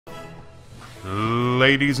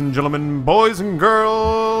Ladies and gentlemen, boys and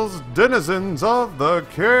girls, denizens of the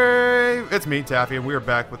cave, it's me, Taffy, and we are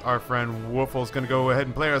back with our friend Woofless. Gonna go ahead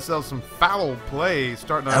and play ourselves some foul play.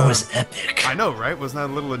 That was epic. I know, right? Wasn't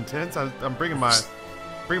that a little intense? I'm bringing my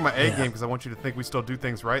A game because I want you to think we still do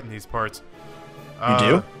things right in these parts. You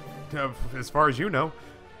do? As far as you know.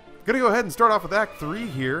 Gonna go ahead and start off with Act 3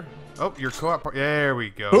 here. Oh, your co-op part. There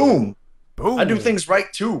we go. Boom. Boom. I do things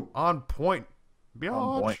right too. On point. Biatch.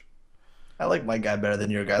 On point. I like my guy better than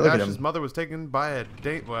your guy. Look at him. His mother was taken by a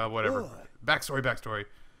date. Well, whatever. Backstory. Backstory.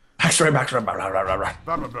 Blah, blah, blah, blah, blah.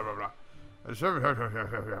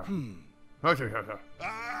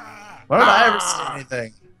 Why don't I ever say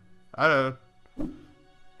anything? I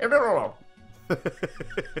don't know.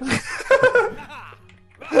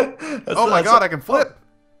 Oh my god, I can flip.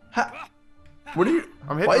 What are you?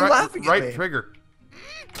 I'm hitting why are you laughing at me? right trigger.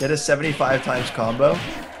 Get a 75 times combo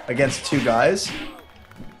against two guys.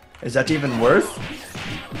 Is that even worth?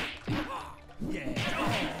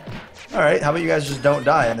 Alright, how about you guys just don't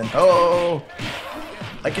die and then... Oh!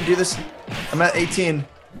 I can do this. I'm at 18.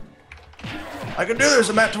 I can do this.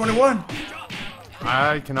 I'm at 21.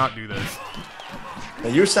 I cannot do this. Now,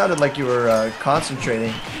 you sounded like you were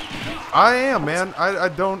concentrating. I am, man. I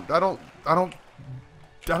don't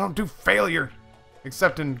do failure.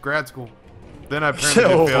 Except in grad school. Then I apparently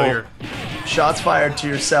did failure. Shots fired to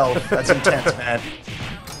yourself. That's intense, man.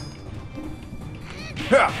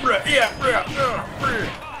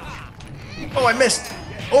 Oh, I missed.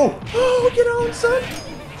 Oh, get on, son.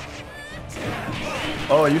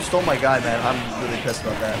 Oh, you stole my guy, man. I'm really pissed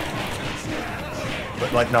about that.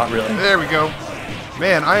 But like, not really. There we go.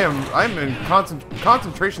 Man, I'm in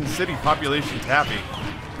concentration city population Taffy.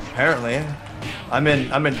 Apparently, I'm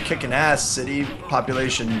in kicking ass city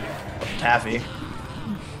population Taffy.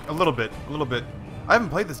 A little bit. I haven't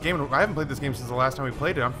played this game. Since the last time we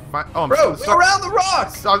played it. I'm fine. Oh, Bro, go around the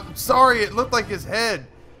rock. I'm sorry, it looked like his head.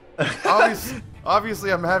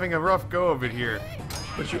 Obviously, I'm having a rough go of it here.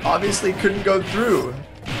 But you obviously couldn't go through.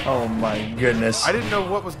 Oh my goodness. I didn't know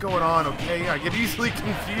what was going on. Okay, I get easily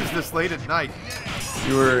confused this late at night.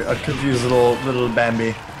 You were a confused little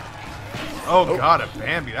Bambi. Oh god, a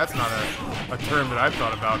Bambi. That's not a term that I've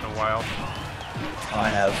thought about in a while. I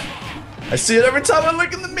have. I see it every time I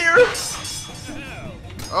look in the mirror.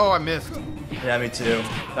 Oh, I missed. Yeah, me too.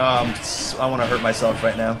 I want to hurt myself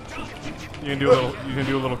right now. You can do a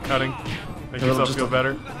little cutting. Make yourself feel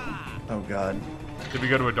better. Oh god. Did we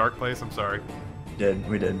go to a dark place? I'm sorry.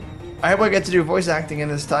 We did. I hope I get to do voice acting in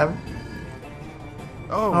this time.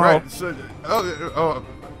 Oh, right. So,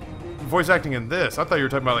 voice acting in this. I thought you were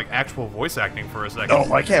talking about like actual voice acting for a second.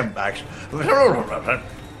 No, I can't actually.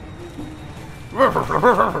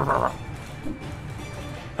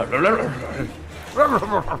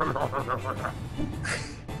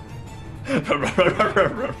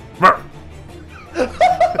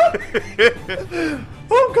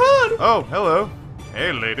 Oh god! Oh, hello.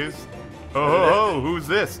 Hey, ladies. Oh, who's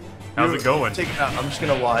this? How's it going? Take it out. I'm just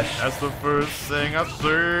gonna watch. That's the first thing I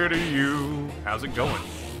say to you. How's it going?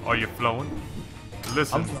 Are you flowing?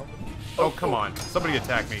 Listen. I'm flowing. Oh, come on. Somebody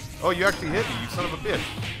attack me. Oh, you actually hit me, you son of a bitch.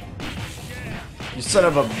 You son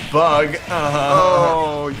of a bug.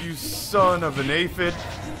 Oh, you son of an aphid.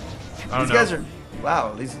 I don't know. These guys are...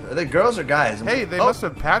 Wow, are they girls or guys? Hey, they must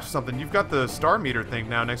have patched something. You've got the star meter thing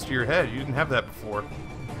now next to your head. You didn't have that before.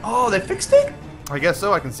 Oh, they fixed it? I guess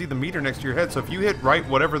so. I can see the meter next to your head. So if you hit right,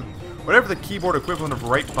 whatever the keyboard equivalent of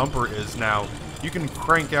right bumper is now, you can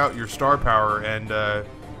crank out your star power and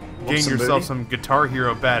gain yourself some Guitar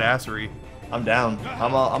Hero badassery. I'm down.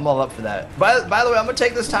 I'm all up for that. By the way, I'm gonna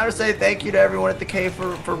take this time to say thank you to everyone at the cave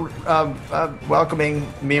for welcoming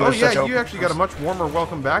me with such. Oh yeah, you actually got a much warmer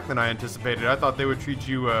welcome back than I anticipated. I thought they would treat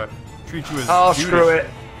you as. Oh, Judas. screw it.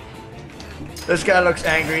 This guy looks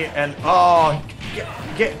angry and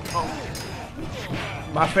get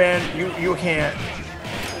my friend. You can't.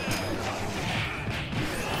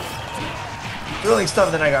 Thrilling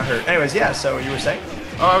stuff. Then I got hurt. Anyways, yeah. So you were saying?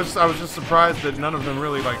 Oh, I was just surprised that none of them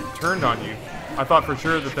really like turned on you. I thought for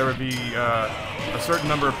sure that there would be a certain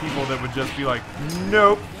number of people that would just be like,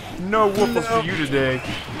 nope, no Woofles for you today.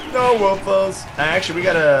 No Woofles. Actually, we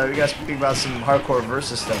gotta speak about some hardcore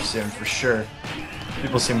versus stuff soon for sure.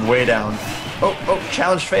 People seem way down. Oh,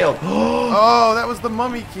 challenge failed. Oh, that was the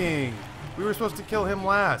Mummy King. We were supposed to kill him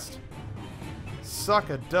last.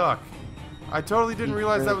 Suck a duck. I totally didn't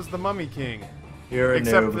realize that was the Mummy King. You're a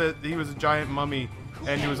Except noob. that he was a giant mummy,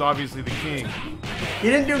 and he was obviously the king. He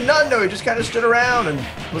didn't do nothing though. He just kind of stood around and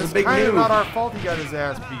was a big noob. It's kind of not our fault he got his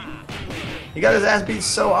ass beat. He got his ass beat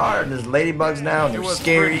so hard, and there's ladybugs now, and they're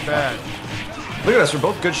scary. Bad. Look at us, we're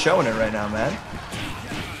both good showing it right now, man.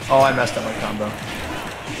 Oh, I messed up my combo.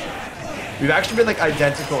 We've actually been like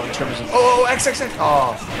identical in terms of. Oh, XXX.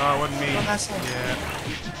 Oh. No, it wasn't me. Oh, that's not... Yeah.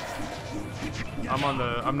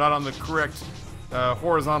 I'm not on the correct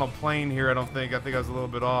horizontal plane here. I don't think. I think I was a little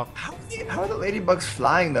bit off. How are the ladybugs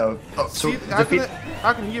flying though? Oh, so see,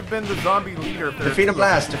 how can he have been the zombie leader? If defeat him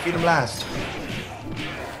last. Defeat him last.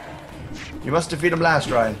 You must defeat him last,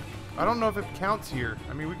 Ryan. I don't know if it counts here.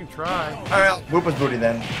 I mean, we can try. All right, whoop his booty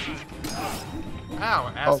then.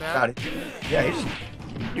 Ow, ass. Oh, got it. Yeah, he's.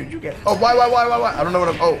 You get. Oh, why? I don't know what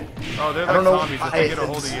I'm. Oh. Oh, they're like zombies. If they get a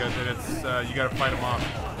hold of you, then it's you gotta fight them off.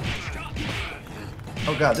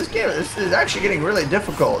 Oh god, this is actually getting really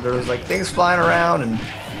difficult. There's like things flying around and.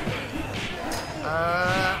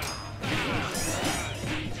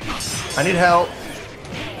 I need help.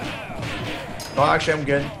 Oh, actually, I'm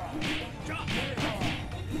good.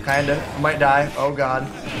 Kinda. I might die. Oh god.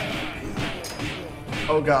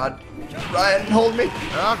 Oh god. Ryan, hold me.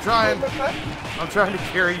 I'm trying. I'm trying to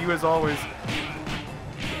carry you as always.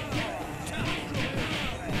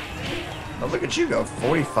 Oh, look at you go.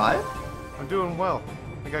 45? I'm doing well.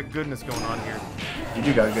 I got goodness going on here. You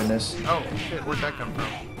do got goodness. Oh, shit. Where'd that come from?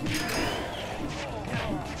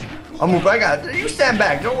 I'll move. I got it. You stand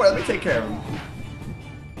back. Don't worry. Let me take care of him.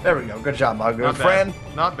 There we go. Good job, my good friend.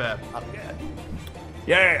 Not bad. Not bad.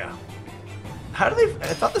 Yeah. How do they...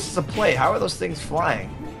 I thought this was a play. How are those things flying?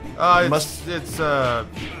 It's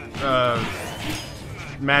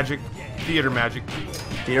magic. Theater magic.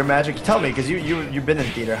 Theater magic? Tell me, because you've been in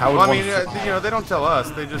theater. How would well, I mean, you know, they don't tell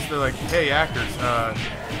us. They're like, hey, actors,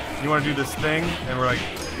 you want to do this thing? And we're like,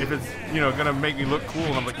 if it's, you know, gonna make me look cool.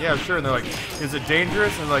 And I'm like, yeah, sure. And they're like, is it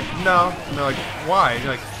dangerous? And they're like, no. And they're like, why? And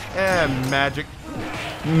you're like, magic.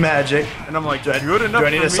 Magic. And I'm like, good enough. Do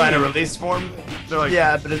I need for to sign me. a release form? They're like,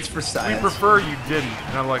 yeah, but it's for science. We prefer you didn't.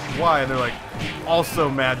 And I'm like, why? And they're like, also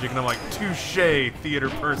magic. And I'm like, touche, theater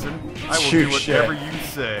person. I will do whatever you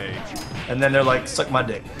say. And then they're like, suck my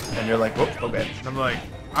dick. And you're like, whoop, okay. And I'm like,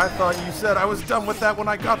 I thought you said I was done with that when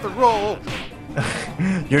I got the role.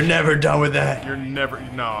 You're never done with that. You're never,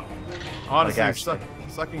 no. Honestly, like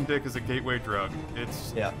sucking dick is a gateway drug.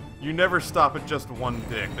 It's, yeah. You never stop at just one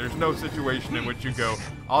dick. There's no situation in which you go,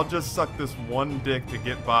 I'll just suck this one dick to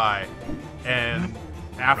get by. And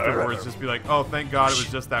afterwards just be like, oh, thank God it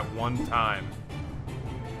was just that one time.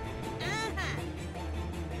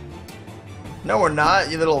 No, we're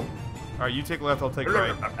not, you little... Alright, you take left, I'll take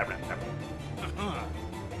right.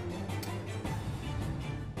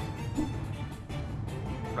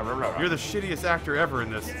 You're the shittiest actor ever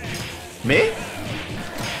in this. Me?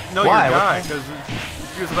 No, why? Your guy, because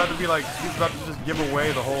he was about to be like, he was about to just give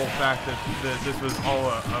away the whole fact that this was all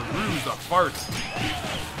a ruse, a farce.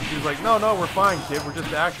 He was like, no, we're fine, kid, we're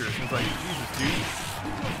just actors. And he's like, Jesus, dude.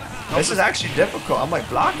 This is actually difficult. I'm like,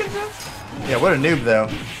 blocking him? Yeah, what a noob, though.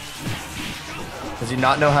 Does he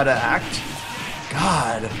not know how to act?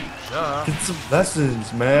 God. Get some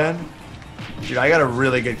lessons, man. Dude, I got a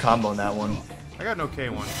really good combo in that one. I got an okay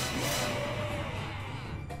one.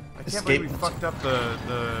 I can't believe we fucked up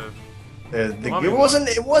it wasn't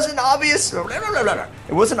obvious.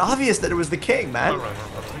 It wasn't obvious that it was the king, man.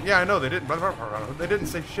 Yeah, I know they didn't. They didn't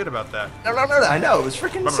say shit about that. I know it was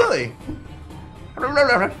freaking silly.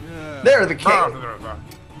 There, the king.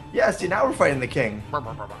 Yeah, see, now we're fighting the king.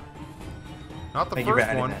 Not the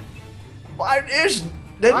first one. Why is?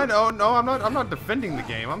 I know. No, I'm not. I'm not defending the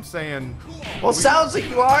game. I'm saying. Well, sounds like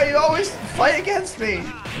you are. You always fight against me.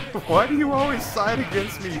 Why do you always side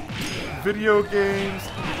against me? Video games,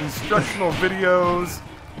 instructional videos,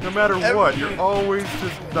 no matter what, you're always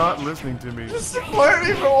just not listening to me. Just support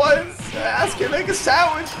me for once. Ask you to make a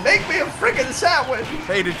sandwich. Make me a freaking sandwich.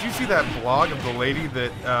 Hey, did you see that blog of the lady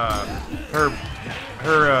that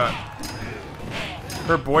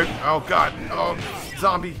her boy? Oh God! Oh,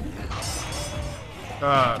 zombie!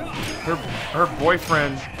 Her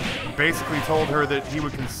boyfriend basically told her that he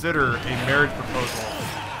would consider a marriage proposal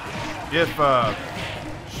if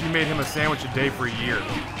she made him a sandwich a day for a year.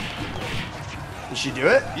 Did she do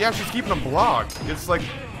it? Yeah, she's keeping a blog. It's like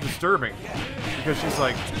disturbing because she's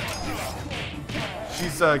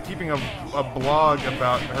like keeping a blog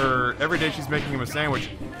about her every day. She's making him a sandwich,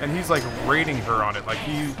 and he's like rating her on it. Like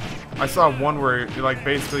I saw one where like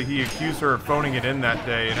basically he accused her of phoning it in that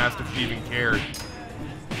day and asked if she even cared.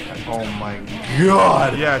 Oh my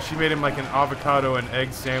God! Yeah, she made him like an avocado and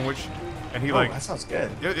egg sandwich, and he that sounds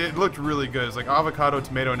good. It looked really good. It's like avocado,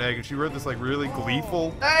 tomato, and egg, and she wrote this like really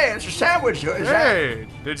gleeful. Hey, it's a sandwich. Hey,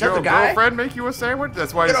 did your girlfriend make you a sandwich?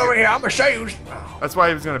 That's why. Get over here! I'm gonna show you. That's why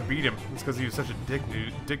he was gonna beat him. It's because he was such a dick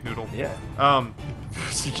noodle. Yeah.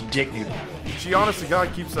 Such a dick noodle. She honest to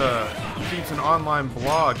God keeps an online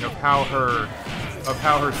blog of how her of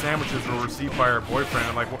how her sandwiches were received by her boyfriend,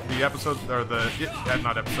 and like the episode or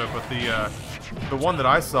not episode, but the one that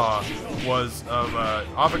I saw was of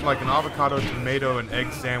like an avocado, tomato, and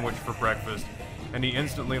egg sandwich for breakfast, and he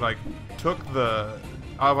instantly like took the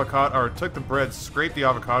avocado or took the bread, scraped the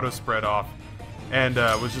avocado spread off, and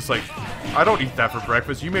was just like, I don't eat that for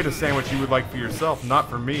breakfast. You made a sandwich you would like for yourself, not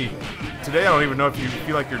for me. Today I don't even know if you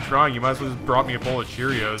feel like you're trying. You might as well just brought me a bowl of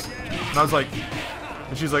Cheerios. And I was like,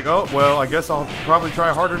 and she's like, oh, well, I guess I'll probably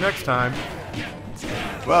try harder next time.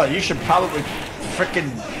 Well, you should probably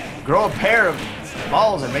frickin' grow a pair of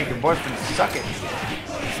balls and make your boyfriend suck it.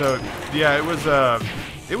 So, yeah,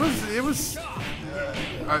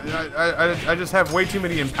 I just have way too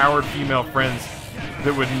many empowered female friends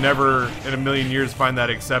that would never in a million years find that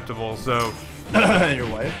acceptable, so... Your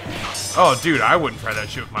wife? Oh, dude, I wouldn't try that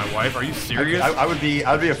shit with my wife. Are you serious? I would be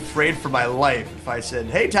afraid for my life if I said,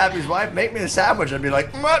 hey, Taffy's wife, make me a sandwich. I'd be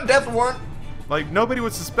like, death warrant. Like, nobody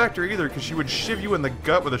would suspect her either, because she would shiv you in the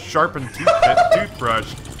gut with a sharpened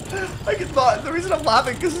toothbrush. The reason I'm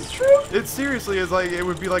laughing because it's true. It seriously is like, it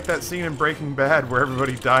would be like that scene in Breaking Bad where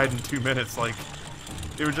everybody died in 2 minutes. Like,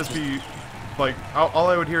 it would just be, like, all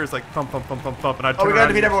I would hear is like thump, thump, thump, thump, thump, and I'd turn we gotta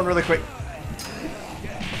around defeat everyone really quick.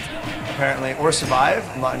 Apparently, or survive.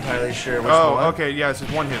 I'm not entirely sure which one. Oh, okay, yeah, it's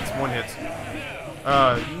just one hits.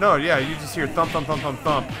 No, yeah, you just hear thump, thump, thump, thump,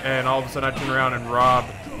 thump, and all of a sudden I turn around and Rob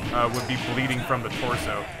would be bleeding from the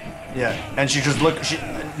torso. Yeah, and she just look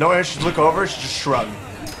over, she just shrugged.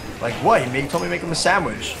 Like, what? He told me to make him a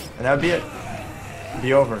sandwich, and that would be it. It'd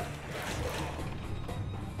be over.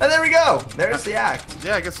 And there we go. There's the act.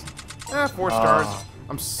 Yeah, I guess 4 stars.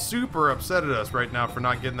 I'm super upset at us right now for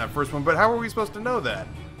not getting that first one, but how are we supposed to know that?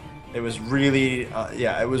 It was really,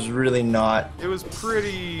 it was really not. It was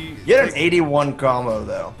pretty... You had an 81 combo,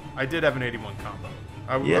 though. I did have an 81 combo.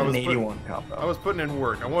 You had an 81 combo. I was putting in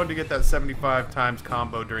work. I wanted to get that 75 times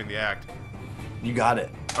combo during the act. You got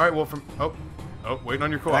it. All right, well, waiting on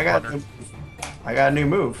your call, partner. I got a new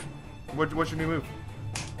move. What's your new move?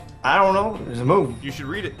 I don't know. There's a move. You should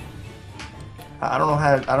read it. I don't know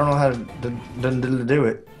how to do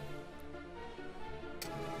it.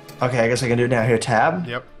 Okay, I guess I can do it now. Here, tab.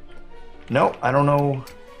 Yep. No, I don't know.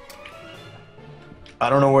 I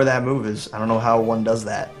don't know where that move is. I don't know how one does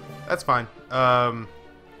that. That's fine.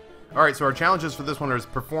 Alright, so our challenges for this one is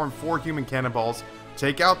perform 4 human cannonballs,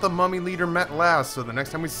 take out the mummy leader Met last, so the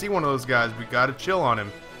next time we see one of those guys, we gotta chill on him,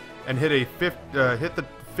 and hit the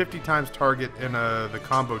 50 times target in the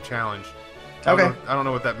combo challenge. Okay. I don't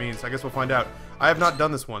know what that means. I guess we'll find out. I have not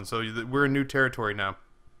done this one, so we're in new territory now.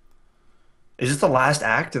 Is this the last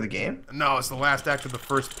act of the game? No, it's the last act of the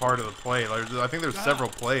first part of the play. I think there's several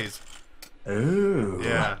plays. Ooh.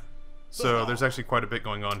 Yeah. So there's actually quite a bit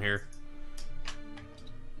going on here.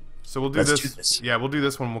 So we'll do this. Yeah, we'll do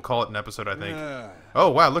this one. We'll call it an episode, I think.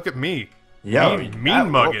 Oh, wow, look at me. Yeah.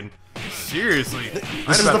 Mean mugging. Seriously.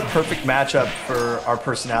 This is the perfect matchup for our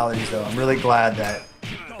personalities, though. I'm really glad that...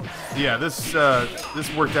 Yeah, this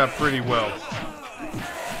worked out pretty well.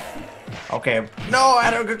 Okay. No, I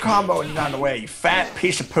had a good combo and you got in the way, you fat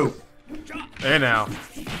piece of poop. Hey now.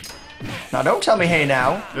 Now don't tell me hey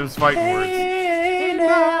now. It was fighting words. Hey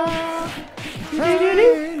now.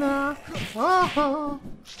 Hey now.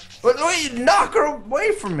 Wait, knock her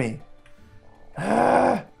away from me.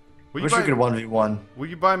 Wish we could 1v1. Will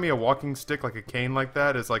you buy me a walking stick, like a cane like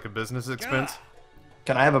that, as like a business expense?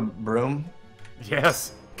 Can I have a broom?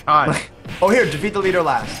 Yes. God. Oh, here, defeat the leader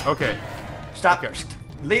last. Okay. Stop. Okay.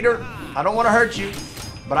 Leader, I don't want to hurt you,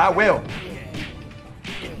 but I will.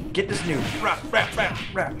 Get this new. Rap.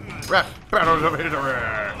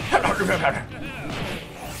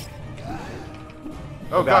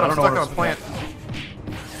 Oh God, I'm stuck on a plant.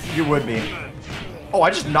 You would be. Oh,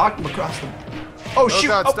 I just knocked him across the... Oh, shoot.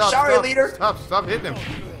 God, oh, stop, sorry, stop, leader. Stop hitting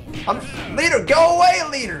him. Leader, go away,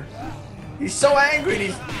 leader. He's so angry and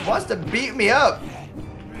he wants to beat me up.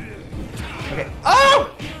 Okay.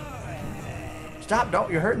 Oh! Stop,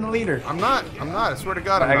 don't. You're hurting the leader. I'm not. I swear to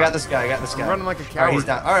God, I got this guy. I'm running like a coward. Alright, he's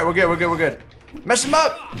down. Alright, we're good. Mess him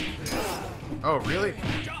up. Oh, really?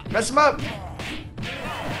 Mess him up.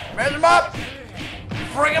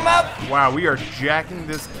 Bring him up. Wow, we are jacking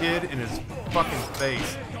this kid in his fucking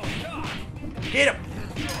face. Get him.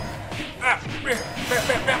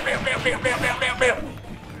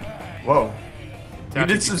 Whoa. Taffy, you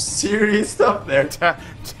did some serious stuff there.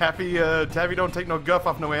 Taffy don't take no guff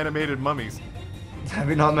off no animated mummies.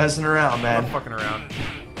 Taffy not messing around, man. I'm not fucking around.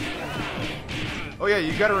 Oh yeah,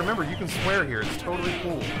 you gotta remember, you can swear here. It's totally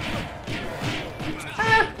cool.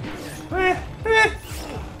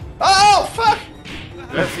 Oh, fuck!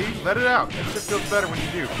 Yeah, see? Let it out. That shit feels better when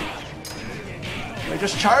you do. They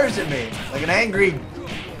just charged at me like an angry,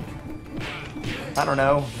 I don't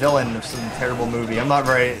know, villain of some terrible movie. I'm not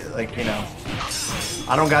very, like, you know,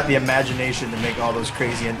 I don't got the imagination to make all those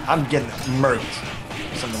crazy, and I'm getting murked.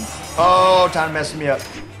 Something. Oh, time to mess me up.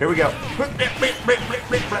 Here we go.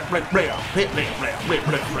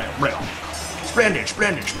 Splendid,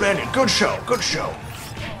 splendid, splendid. Good show, good show.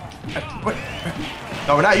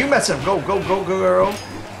 Oh, now you mess him. Go, go, go, go, girl.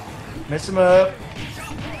 Mess him up.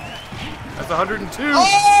 That's 102.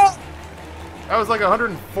 Oh! That was like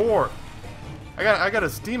 104. I got a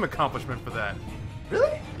Steam accomplishment for that.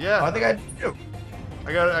 Really? Yeah. Oh, I think I do.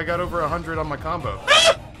 I got over 100 on my combo.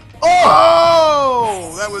 Oh!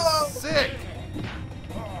 Oh! That was sick.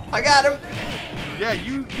 I got him. Yeah,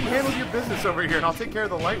 you handle your business over here, and I'll take care of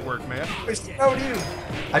the light work, man. How do you?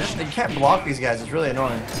 I can't block these guys. It's really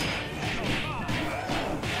annoying.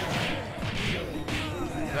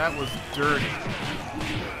 That was dirty.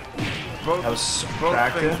 Both things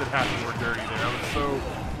that happened were dirty there. I was so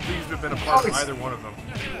pleased to have been a part of either one of them.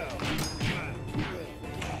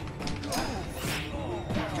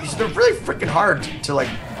 They're really freaking hard to like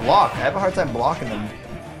block. I have a hard time blocking them.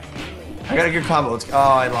 I got a good combo. Oh,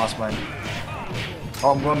 I lost mine.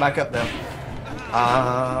 Oh, I'm going back up though.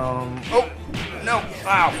 Oh no!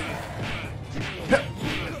 Wow.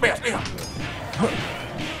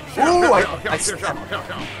 Ooh,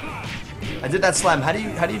 I did that slam. How do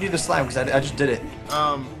you do the slam? Because I just did it.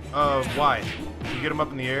 Why? You get them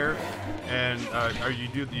up in the air, and you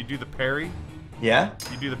do the parry. Yeah.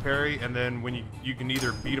 You do the parry, and then when you can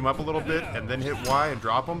either beat them up a little bit and then hit Y and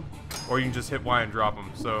drop them, or you can just hit Y and drop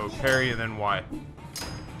them. So parry and then Y.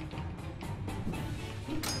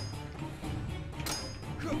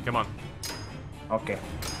 Come on. Okay.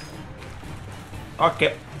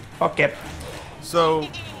 Okay. Okay. So,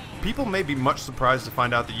 people may be much surprised to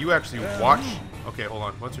find out that you actually watch... Okay, hold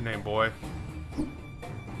on. What's your name, boy?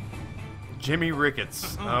 Jimmy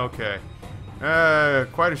Ricketts. Okay.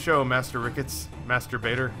 Quite a show, Master Ricketts.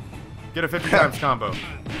 Masturbator. Get a 50 times combo.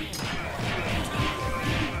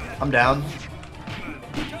 I'm down.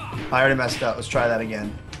 I already messed up. Let's try that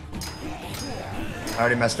again. I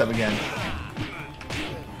already messed up again.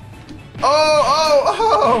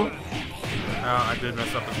 Oh! I did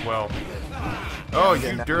mess up as well. Oh,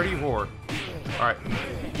 you dirty whore. Alright.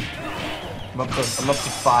 I'm up to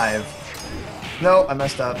 5. No, I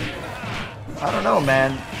messed up. I don't know,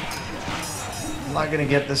 man. I'm not gonna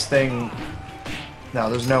get this thing. No,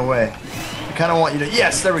 there's no way. I kind of want you to.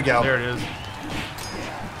 Yes, there we go. There it is.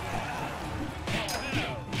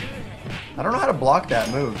 I don't know how to block that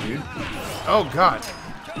move, dude. Oh God.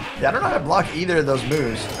 Yeah, I don't know how to block either of those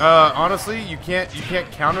moves. Honestly, you can't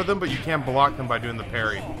counter them, but you can block them by doing the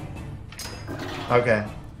parry. Okay.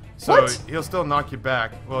 So What? he'll still knock you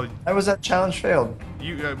back. Well, How was that challenge failed?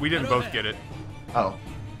 we didn't both get it. Oh,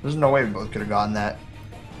 there's no way we both could have gotten that.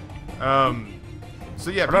 So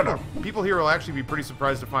yeah, people here will actually be pretty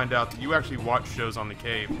surprised to find out that you actually watch shows on the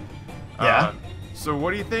Cave. Yeah. So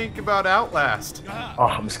what do you think about Outlast? Oh,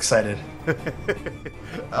 I'm excited.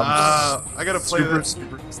 I gotta play that.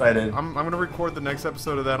 Super excited. I'm gonna record the next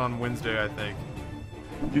episode of that on Wednesday, I think.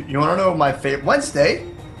 You want to know my favorite Wednesday?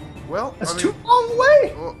 Well, That's too long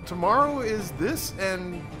away. Well, tomorrow is this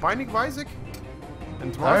and Binding of Isaac,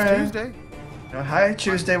 and tomorrow's Tuesday. Hi,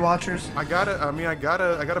 Tuesday watchers. I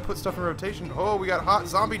gotta put stuff in rotation. Oh, we got hot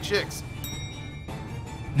zombie chicks.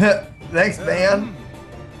 Thanks, man.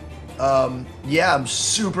 Yeah, I'm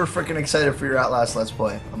super freaking excited for your Outlast Let's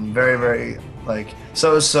Play. I'm very, very, like,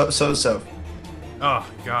 so. Oh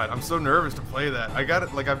God, I'm so nervous to play that.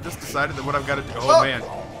 I've just decided that what I've got to do. Oh man,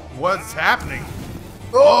 what's happening?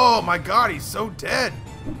 Oh my God, he's so dead.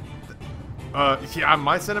 Yeah,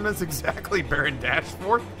 my sentiments exactly. Baron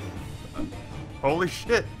Dashforth. Holy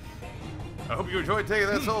shit. I hope you enjoyed taking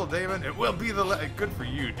that soul, Damon. It will be the good for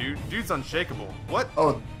you, dude. Dude's unshakable. What?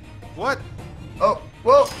 Oh. What? Oh,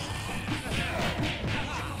 whoa.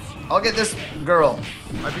 I'll get this girl.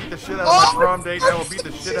 I beat the shit out of my prom date, and I will beat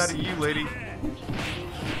the shit out of you, lady.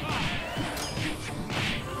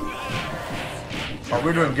 Oh,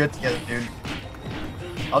 we're doing good together, dude.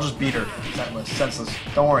 I'll just beat her. Senseless.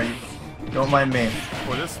 Don't worry. Don't mind me.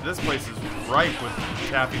 Boy, this place is ripe with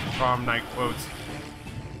Taffy prom night quotes.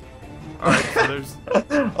 Alright, so there's...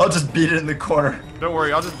 I'll just beat it in the corner. Don't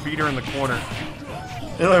worry, I'll just beat her in the corner.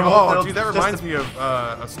 Like, oh, dude, that reminds me of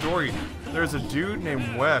a story. There's a dude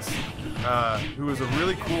named Wes who was a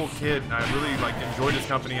really cool kid, and I really enjoyed his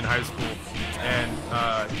company in high school. And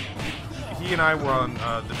he and I were on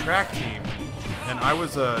the track team, and I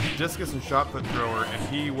was a discus and shot put thrower, and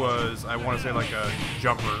he was, I want to say, like a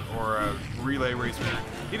jumper or a relay racer.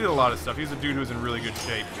 He did a lot of stuff. He was a dude who was in really good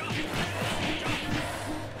shape.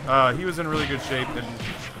 He was in really good shape, and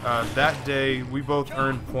that day we both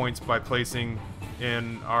earned points by placing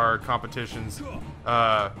in our competitions.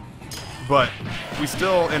 But we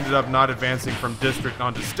still ended up not advancing from district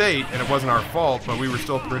onto state, and it wasn't our fault, but we were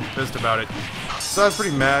still pretty pissed about it. So I was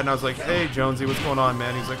pretty mad, and I was like, hey, Jonesy, what's going on,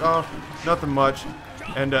 man? He's like, oh, nothing much.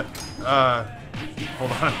 And,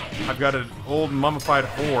 hold on. I've got an old mummified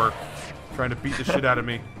whore trying to beat the shit out of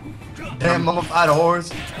me. Damn mummified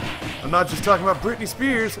whores. I'm not just talking about Britney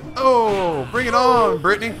Spears. Oh, bring it on,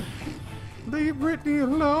 Britney. Leave Britney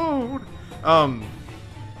alone.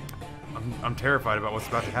 I'm terrified about what's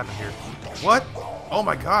about to happen here. What? Oh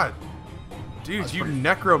my god. Dude, you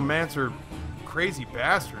necromancer crazy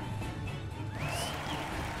bastard.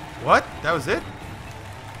 What? That was it?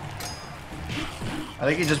 I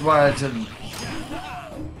think he just wanted to...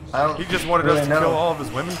 He just wanted us to kill all of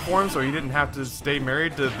his women for him so he didn't have to stay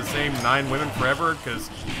married to the same 9 women forever, because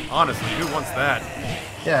honestly, who wants that?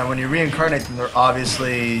 Yeah, when you reincarnate them, they're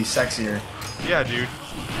obviously sexier. Yeah, dude.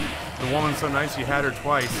 The woman's so nice you had her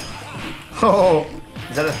twice. Oh,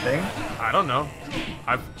 is that a thing? I don't know.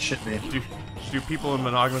 Should be. Do people in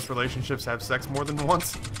monogamous relationships have sex more than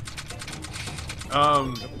once?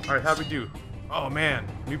 Alright, how'd we do? Oh man,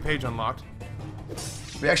 new page unlocked.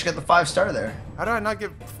 We actually got the 5-star there. How did I not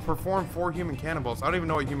get perform 4 human cannonballs? I don't even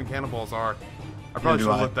know what human cannonballs are. I probably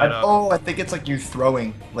should have looked that up. Oh, I think it's like you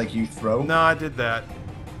throwing. Like you throw. No, I did that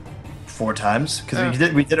 4 times because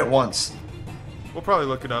we did it once. We'll probably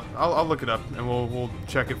look it up. I'll look it up and we'll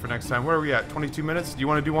check it for next time. Where are we at? 22 minutes? Do you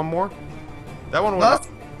want to do one more? That one was.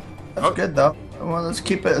 That's good though. Well, let's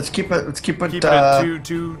keep it. Keep it at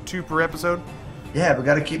two per episode. Yeah, we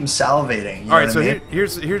got to keep them salivating. All right, so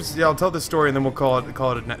here's I'll tell this story and then we'll call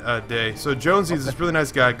it a day. So Jonesy's this really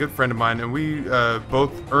nice guy, good friend of mine, and we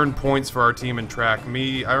both earned points for our team in track.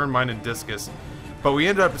 I earned mine in discus, but we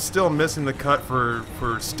ended up still missing the cut for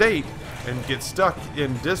state and get stuck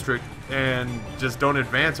in district and just don't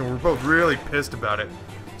advance, and we're both really pissed about it.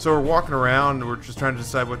 So we're walking around and we're just trying to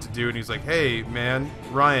decide what to do, and he's like, hey man,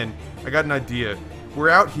 Ryan, I got an idea. We're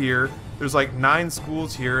out here. There's like 9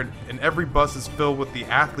 schools here, and every bus is filled with the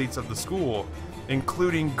athletes of the school,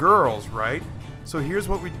 including girls, right? So here's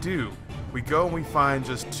what we do. We go and we find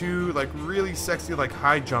just 2 like really sexy like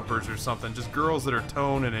high jumpers or something, just girls that are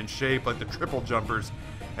toned and in shape, like the triple jumpers.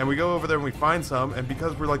 And we go over there and we find some, and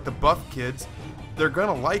because we're like the buff kids, they're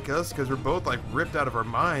gonna like us because we're both like ripped out of our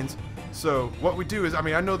minds. So what we do is, I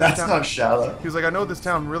mean, I know this town. That's not shallow. He was like, I know this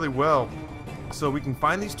town really well, so we can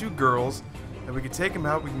find these 2 girls. And we could take them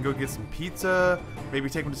out, we can go get some pizza,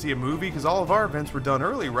 maybe take them to see a movie, because all of our events were done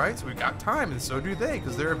early, right? So we've got time, and so do they,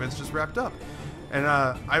 because their events just wrapped up. And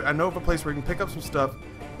I know of a place where we can pick up some stuff.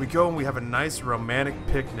 We go and we have a nice romantic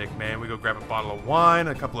picnic, man. We go grab a bottle of wine,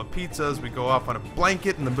 a couple of pizzas, we go off on a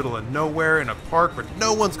blanket in the middle of nowhere in a park where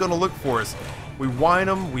no one's going to look for us. We wine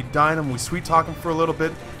them, we dine them, we sweet talk them for a little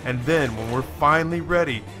bit, and then when we're finally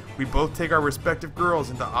ready, we both take our respective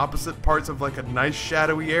girls into opposite parts of like a nice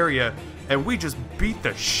shadowy area, and we just beat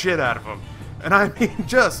the shit out of them. And I mean,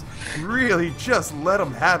 just really just let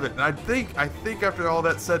them have it. And I think after all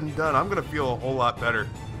that's said and done, I'm gonna feel a whole lot better.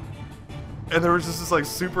 And there was just this like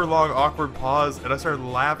super long awkward pause, and I started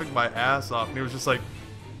laughing my ass off, and he was just like,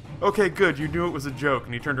 okay, good, you knew it was a joke,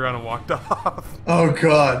 and he turned around and walked off. Oh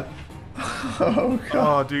god. Oh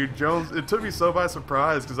god. Oh dude, Jones, it took me so by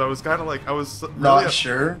surprise because I was kind of like, I was really not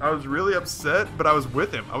sure. I was really upset, but I was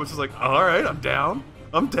with him. I was just like, all right, I'm down.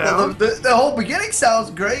 I'm down. Well, the whole beginning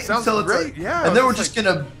sounds great. Sounds great, yeah. And then we're just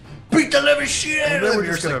gonna beat the living shit out of him. And then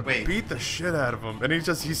we're just gonna beat the shit out of him. And he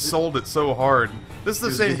sold it so hard. This is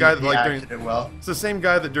the same guy that like it's the same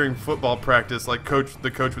guy that during football practice, like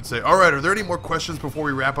the coach would say, all right, are there any more questions before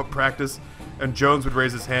we wrap up practice? And Jones would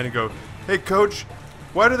raise his hand and go, hey coach,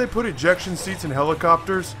 why do they put ejection seats in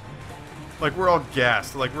helicopters? Like, we're all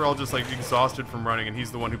gassed. Like, we're all just, like, exhausted from running, and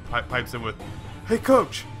he's the one who pipes in with, hey,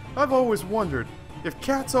 coach, I've always wondered, if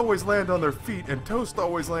cats always land on their feet and toast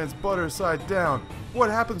always lands butter side down, what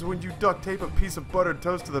happens when you duct tape a piece of buttered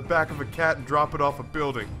toast to the back of a cat and drop it off a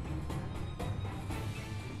building?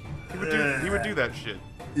 He would do that shit.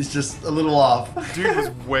 He's just a little off. Dude was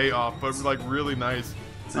way off, but, like, really nice.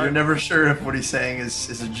 So you're never sure if what he's saying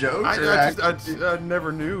is a joke? I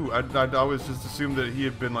never knew. I always just assumed that he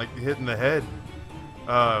had been like hit in the head.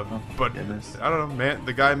 But goodness. I don't know, man.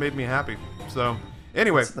 The guy made me happy. So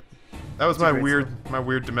anyway, that was my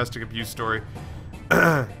weird domestic abuse story.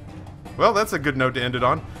 Well, that's a good note to end it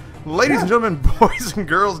on. Ladies and gentlemen, boys and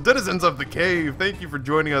girls, denizens of the cave, thank you for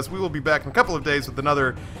joining us. We will be back in a couple of days with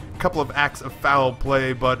another couple of acts of foul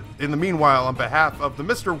play, but in the meanwhile, on behalf of the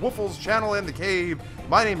Mr. Woofless channel and the cave,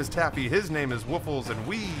 my name is Taffy, his name is Woofless, and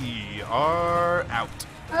we are out.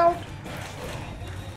 Ow.